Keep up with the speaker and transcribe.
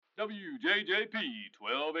WJJP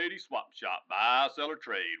 1280 Swap Shop. Buy, sell, or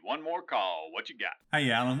trade. One more call. What you got?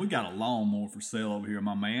 Hey, Alan, we got a lawnmower for sale over here,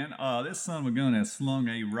 my man. This son of a gun has slung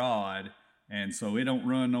a rod, and so it don't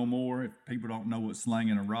run no more. If people don't know what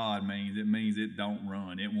slinging a rod means, it means it don't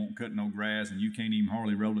run. It won't cut no grass, and you can't even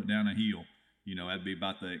hardly roll it down a hill. You know, that'd be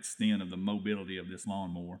about the extent of the mobility of this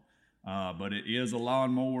lawnmower. But it is a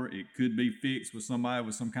lawnmower. It could be fixed with somebody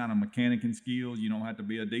with some kind of mechanicking skills. You don't have to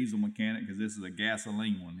be a diesel mechanic because this is a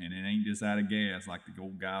gasoline one, and it ain't just out of gas like the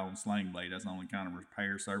old guy on Sling Blade. That's the only kind of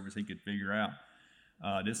repair service he could figure out.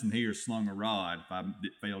 This one here slung a rod, if I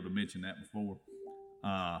failed to mention that before.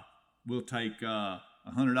 We'll take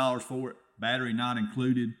 $100 for it, battery not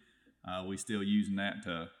included. We still using that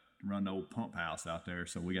to run the old pump house out there,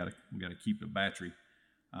 so we gotta keep the battery.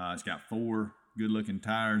 It's got 4 good-looking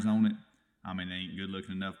tires on it. I mean, they ain't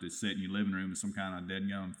good-looking enough to sit in your living room with some kind of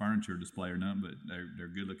dead-gum furniture display or nothing, but they're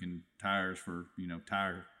good-looking tires for,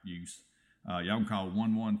 tire use. Y'all can call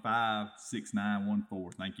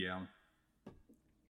 115-6914. Thank you, Alan.